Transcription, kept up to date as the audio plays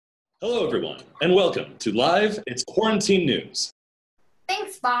Hello, everyone, and welcome to Live It's Quarantine News.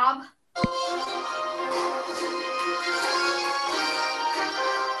 Thanks, Bob.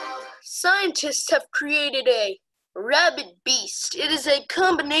 Scientists have created a rabid beast. It is a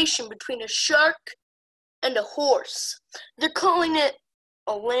combination between a shark and a horse. They're calling it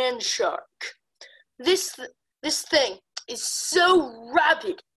a land shark. This thing is so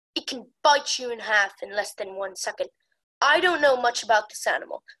rabid, it can bite you in half in less than 1 second. I don't know much about this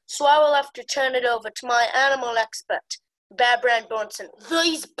animal, so I will have to turn it over to my animal expert, Berbrand Bonson.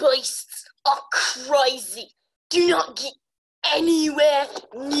 These beasts are crazy. Do not get anywhere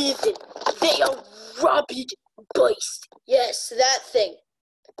near them. They are rabid beasts. Yes, that thing.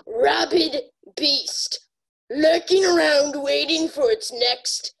 Rabid beast. Lurking around waiting for its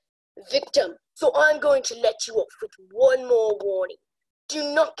next victim. So I'm going to let you off with one more warning.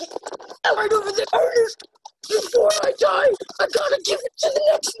 Do not get right over there, Ernest! Before I die, I gotta give it to the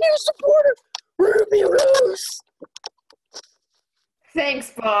next news supporter, Ruby Rose!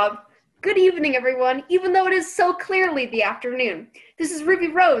 Thanks, Bob. Good evening, everyone, even though it is so clearly the afternoon. This is Ruby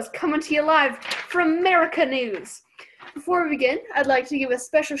Rose coming to you live from America News. Before we begin, I'd like to give a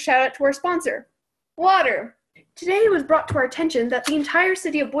special shout out to our sponsor, water. Today it was brought to our attention that the entire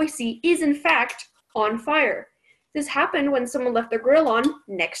city of Boise is in fact on fire. This happened when someone left their grill on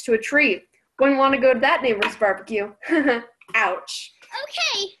next to a tree. Wouldn't want to go to that neighbor's barbecue. Ouch.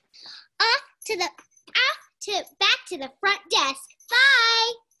 Okay, back to the front desk.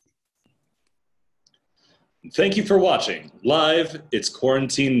 Bye. Thank you for watching Live It's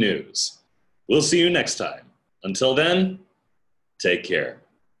Quarantine News. We'll see you next time. Until then, take care.